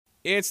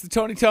It's the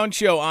Tony Tone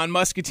Show on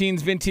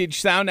Muscatine's Vintage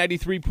Sound,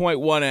 93.1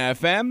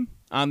 FM,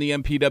 on the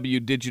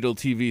MPW Digital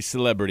TV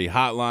Celebrity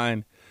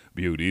Hotline,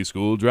 Beauty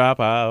School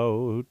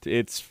Dropout.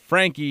 It's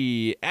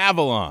Frankie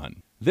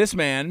Avalon. This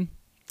man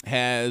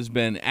has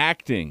been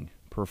acting,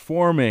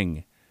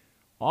 performing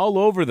all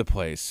over the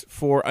place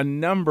for a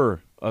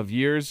number of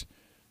years.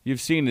 You've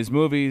seen his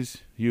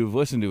movies. You've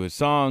listened to his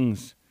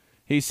songs.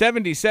 He's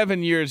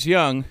 77 years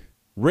young,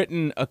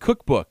 written a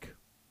cookbook,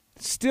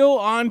 still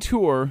on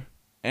tour,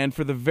 and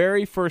for the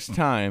very first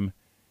time,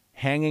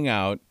 hanging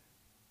out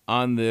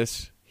on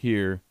this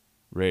here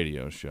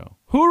radio show.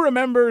 Who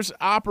remembers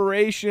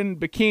Operation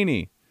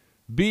Bikini,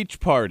 Beach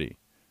Party,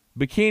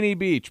 Bikini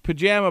Beach,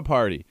 Pajama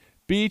Party,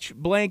 Beach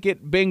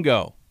Blanket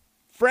Bingo?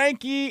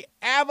 Frankie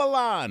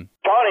Avalon.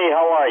 Tony,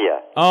 how are you?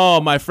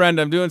 Oh, my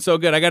friend, I'm doing so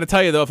good. I got to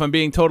tell you, though, if I'm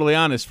being totally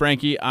honest,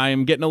 Frankie,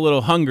 I'm getting a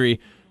little hungry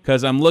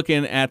because I'm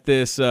looking at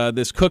this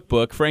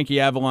cookbook, Frankie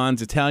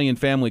Avalon's Italian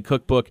Family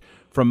Cookbook,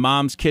 From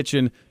Mom's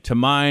Kitchen to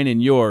Mine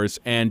and Yours,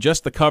 and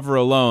just the cover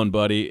alone,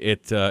 buddy,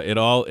 it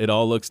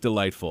all looks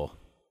delightful.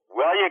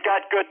 Well, you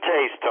got good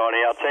taste,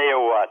 Tony. I'll tell you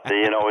what.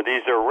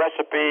 These are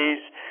recipes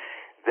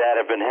that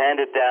have been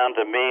handed down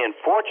to me, and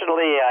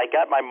fortunately, I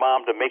got my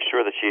mom to make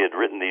sure that she had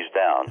written these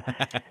down.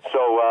 So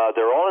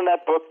they're all in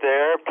that book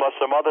there, plus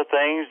some other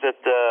things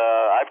that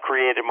I've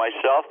created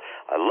myself.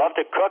 I love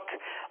to cook.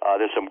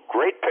 There's some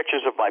great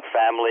pictures of my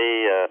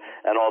family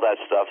and all that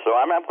stuff. So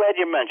I'm glad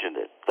you mentioned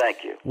it.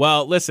 Thank you.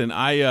 Well, listen,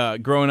 I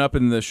growing up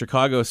in the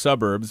Chicago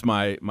suburbs,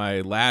 my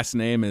last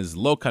name is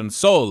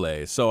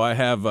Locansole, so I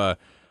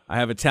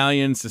have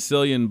Italian,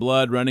 Sicilian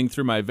blood running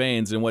through my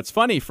veins. And what's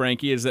funny,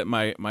 Frankie, is that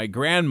my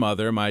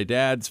grandmother, my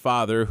dad's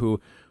father,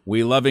 who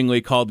we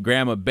lovingly called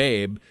Grandma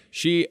Babe,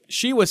 she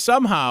was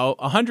somehow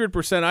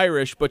 100%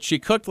 Irish, but she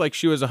cooked like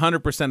she was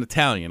 100%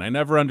 Italian. I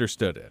never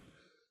understood it.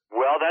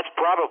 Well, that's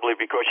probably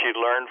because she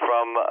learned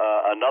from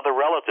another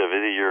relative,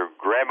 either your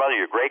grandmother,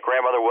 your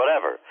great-grandmother,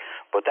 whatever.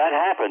 But that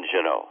happens,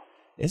 you know.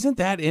 Isn't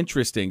that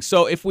interesting?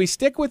 So if we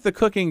stick with the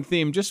cooking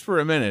theme just for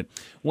a minute,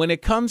 when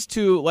it comes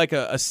to like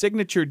a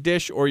signature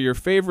dish or your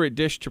favorite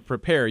dish to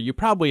prepare, you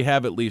probably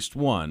have at least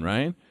one,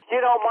 right?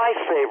 You know, my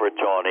favorite,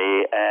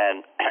 Tony,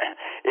 and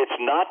it's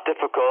not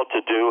difficult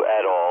to do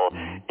at all.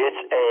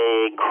 It's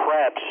a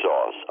crab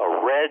sauce, a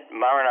red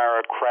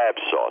marinara crab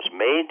sauce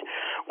made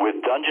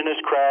with Dungeness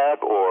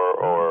crab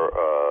or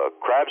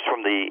crabs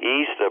from the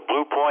east,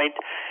 Blue Point.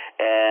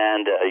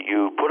 And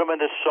you put them in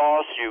the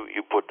sauce,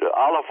 you put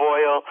olive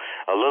oil,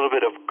 a little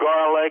bit of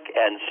garlic,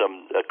 and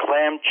some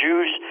clam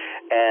juice,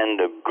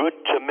 and good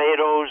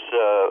tomatoes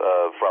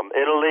from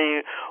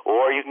Italy,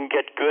 or you can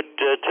get good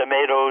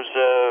tomatoes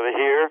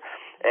here,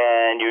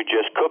 and you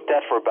just cook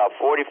that for about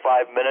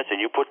 45 minutes,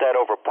 and you put that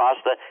over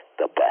pasta,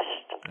 the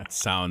best. That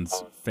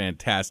sounds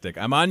fantastic.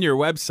 I'm on your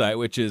website,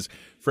 which is,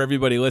 for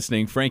everybody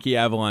listening,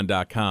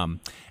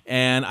 frankieavalon.com.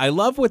 And I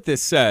love what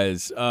this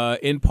says.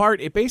 In part,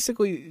 it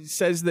basically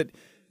says that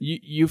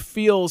you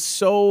feel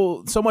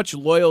so much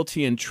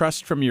loyalty and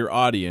trust from your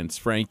audience,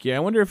 Frankie. I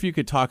wonder if you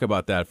could talk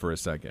about that for a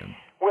second.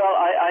 Well,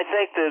 I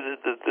think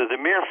the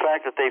mere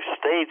fact that they've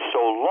stayed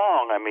so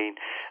long, I mean,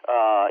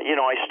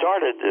 I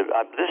started,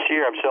 this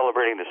year I'm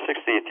celebrating the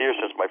 60th year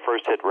since my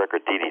first hit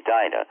record, Dee Dee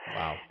Dinah.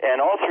 Wow. And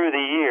all through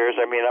the years,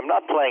 I mean, I'm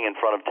not playing in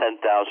front of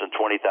 10,000,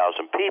 20,000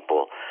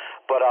 people,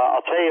 but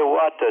I'll tell you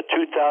what, 2,000,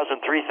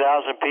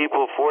 3,000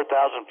 people, 4,000,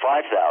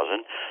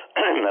 5,000,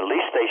 at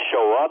least they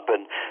show up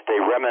and they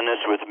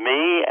reminisce with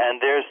me,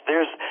 and there's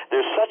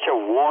such a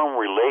warm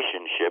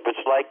relationship.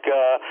 It's like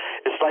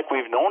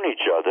we've known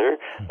each other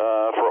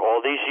for all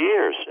these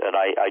years, and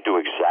I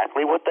do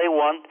exactly what they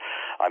want.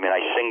 I mean,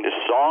 I sing the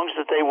songs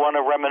that they want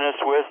to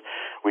reminisce with.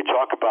 We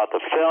talk about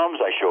the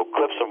films. I show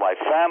clips of my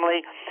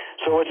family.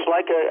 So it's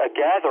like a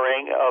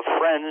gathering of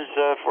friends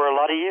for a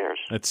lot of years.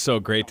 That's so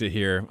great to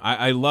hear.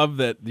 I love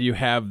that you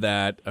have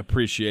that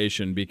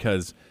appreciation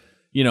because,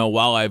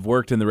 while I've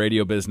worked in the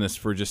radio business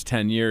for just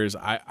 10 years,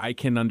 I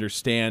can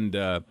understand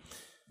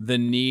the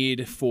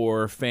need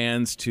for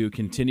fans to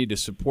continue to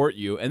support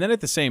you. And then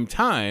at the same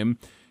time,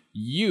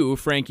 you,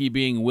 Frankie,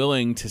 being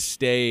willing to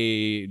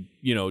stay,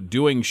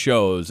 doing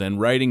shows and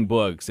writing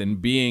books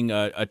and being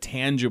a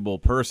tangible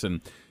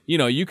person,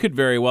 you could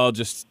very well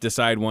just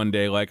decide one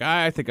day, like,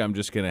 I think I'm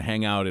just going to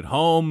hang out at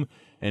home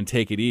and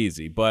take it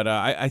easy. But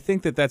I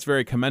think that that's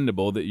very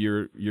commendable that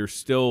you're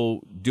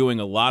still doing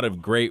a lot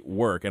of great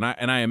work. And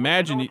I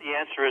imagine you know what the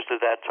answer is to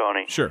that,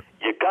 Tony? Sure.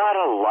 You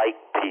gotta like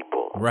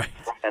people. Right.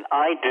 And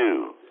I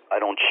do. I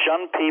don't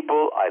shun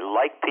people. I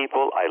like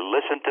people. I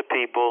listen to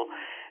people.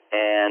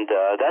 And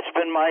that's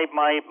been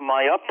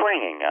my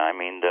upbringing. I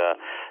mean,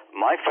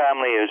 my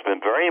family has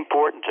been very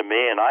important to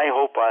me, and I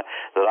hope that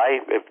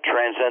I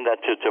transcend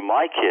that to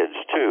my kids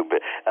too.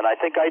 And I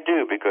think I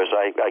do, because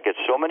I get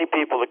so many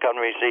people that come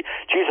to me and say,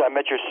 "Geez, I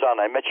met your son,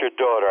 I met your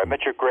daughter, I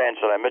met your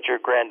grandson, I met your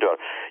granddaughter,"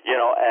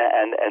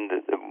 and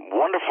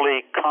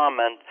wonderfully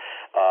comment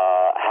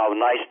how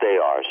nice they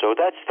are. So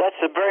that's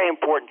a very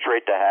important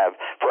trait to have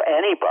for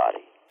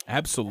anybody.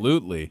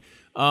 Absolutely.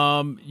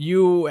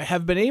 You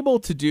have been able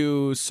to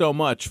do so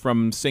much,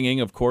 from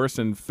singing, of course,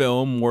 and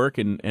film work,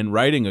 and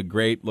writing a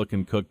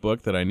great-looking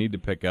cookbook that I need to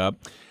pick up.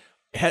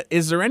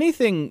 Is there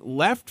anything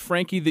left,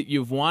 Frankie, that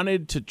you've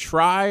wanted to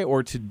try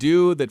or to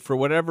do that for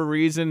whatever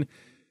reason,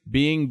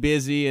 being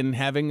busy and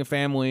having a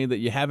family, that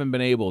you haven't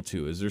been able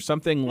to? Is there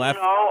something left?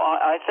 No,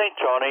 I think,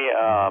 Tony,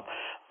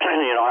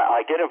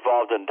 I get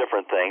involved in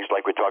different things.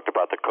 Like we talked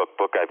about the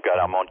cookbook.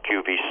 I'm on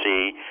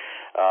QVC.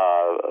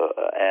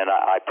 And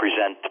I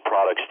present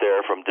products there,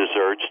 from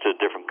desserts to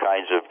different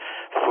kinds of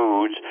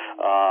foods.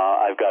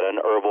 I've got an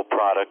herbal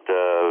product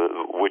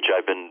which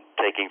I've been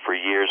taking for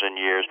years and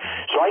years.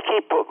 So I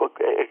keep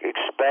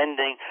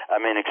expounding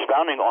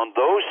on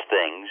those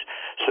things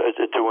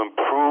to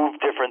improve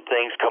different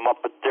things, come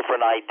up with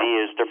different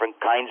ideas, different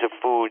kinds of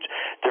foods,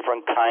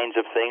 different kinds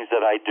of things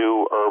that I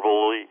do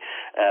herbally.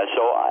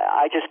 So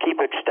I just keep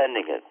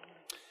extending it.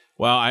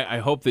 Well, I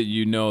hope that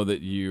you know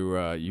that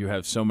you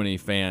have so many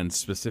fans,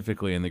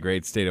 specifically in the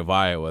great state of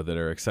Iowa, that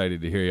are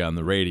excited to hear you on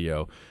the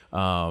radio.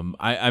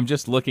 I'm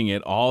just looking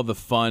at all the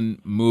fun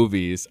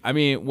movies. I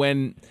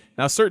mean,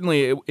 now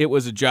certainly it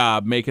was a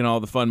job making all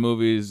the fun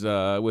movies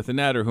with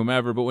Annette or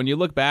whomever, but when you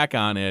look back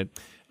on it,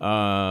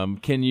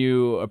 can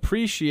you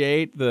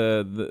appreciate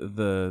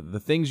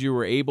the things you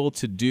were able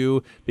to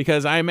do?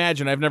 Because I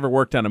imagine, I've never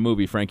worked on a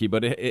movie, Frankie,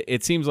 but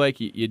it seems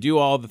like you do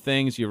all the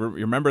things, you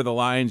remember the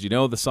lines, you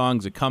know the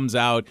songs, it comes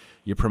out,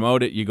 you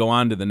promote it, you go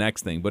on to the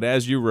next thing. But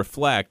as you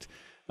reflect,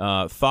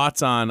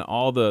 thoughts on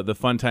all the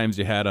fun times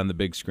you had on the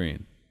big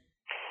screen?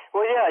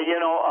 Well, yeah,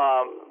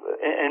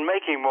 in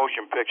making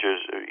motion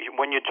pictures,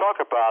 when you talk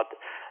about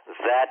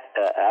that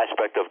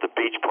aspect of the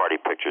beach party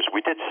pictures,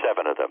 we did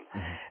 7 of them,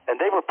 and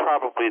they were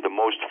probably the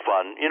most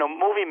fun.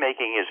 Movie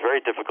making is very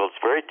difficult.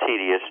 It's very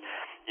tedious.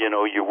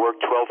 You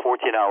work 12,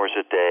 14 hours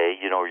a day.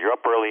 You're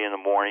up early in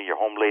the morning. You're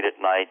home late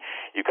at night.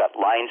 You got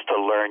lines to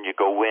learn. You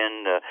go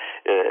in.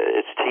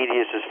 It's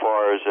tedious as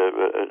far as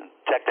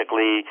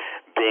technically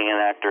being an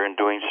actor and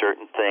doing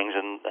certain things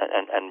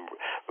and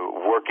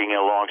working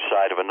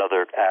alongside of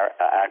another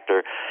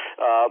actor.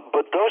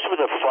 But those were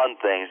the fun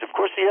things. Of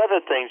course, the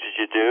other things that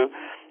you do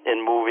in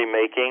movie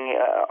making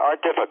are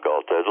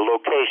difficult. The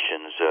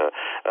locations,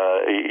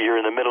 you're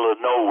in the middle of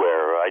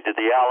nowhere. I did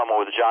the Alamo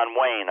with John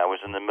Wayne. I was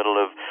in the middle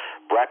of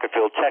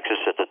Brackettville, Texas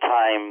at the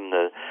time,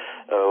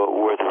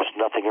 where there was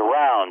nothing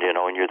around, and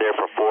you're there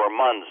for 4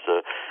 months.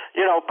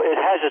 It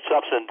has its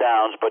ups and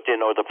downs, but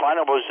the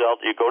final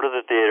result, you go to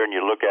the theater and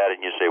you look at it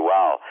and you say,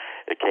 wow,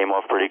 it came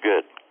off pretty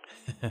good.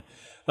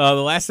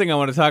 The last thing I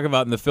want to talk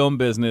about in the film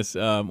business,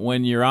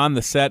 when you're on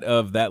the set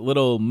of that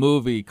little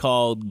movie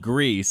called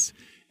Grease,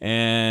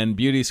 and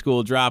Beauty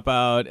School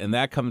Dropout, and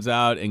that comes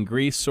out, and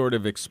Grease sort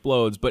of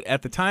explodes. But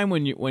at the time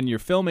when you're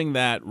filming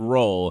that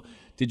role,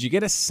 did you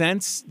get a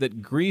sense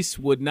that Grease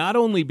would not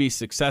only be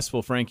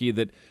successful, Frankie,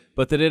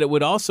 but that it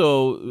would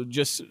also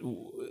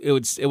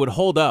it would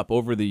hold up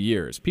over the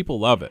years? People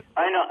love it.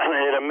 I know.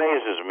 It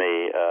amazes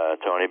me,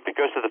 Tony,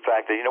 because of the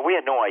fact that we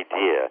had no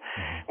idea.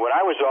 When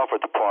I was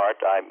offered the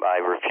part,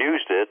 I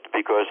refused it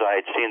because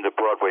I had seen the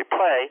Broadway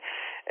play.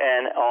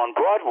 And on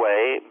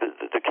Broadway,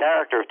 the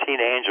character of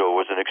Teen Angel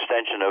was an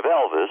extension of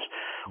Elvis,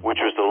 which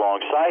was the long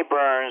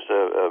sideburns,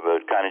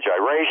 kind of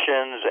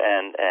gyrations,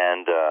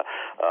 and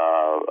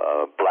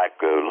black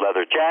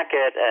leather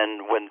jacket.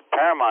 And when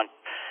Paramount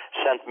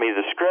sent me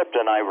the script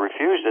and I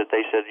refused it,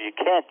 they said, you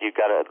can't, you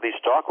got to at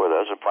least talk with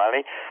us. And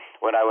finally,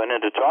 when I went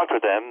in to talk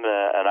with them,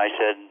 and I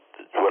said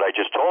what I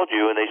just told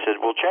you, and they said,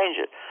 we'll change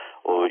it.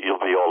 Well, you'll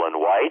be all in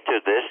white,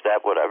 this,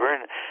 that, whatever.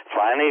 And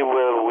finally,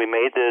 we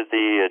made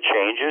the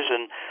changes,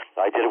 and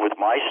I did it with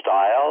my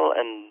style,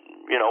 and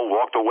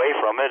walked away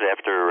from it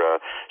after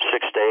 6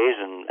 days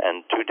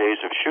and 2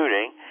 days of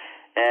shooting.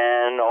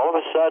 And all of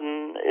a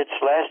sudden, it's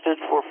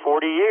lasted for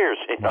 40 years.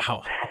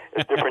 Wow.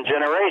 Different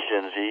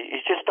generations.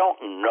 You just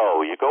don't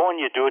know. You go and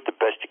you do it the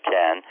best you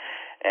can,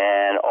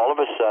 and all of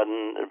a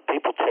sudden,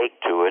 people take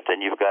to it,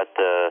 and you've got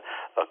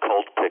a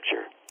cult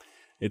picture.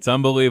 It's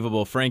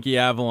unbelievable. Frankie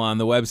Avalon,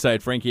 the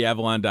website,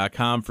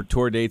 frankieavalon.com for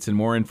tour dates and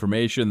more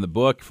information. The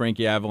book,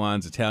 Frankie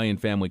Avalon's Italian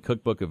Family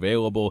Cookbook,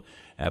 available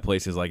at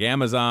places like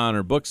Amazon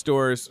or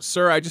bookstores.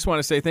 Sir, I just want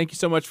to say thank you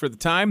so much for the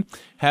time.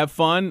 Have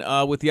fun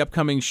with the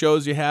upcoming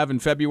shows you have in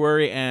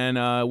February,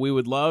 and we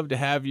would love to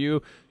have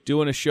you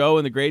doing a show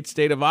in the great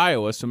state of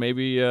Iowa, so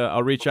maybe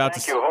I'll reach out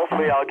Thank you.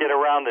 Hopefully I'll get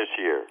around this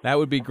year. That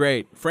would be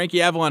great.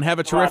 Frankie Avalon, have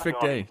a terrific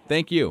day.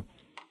 Thank you.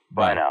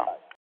 Bye now.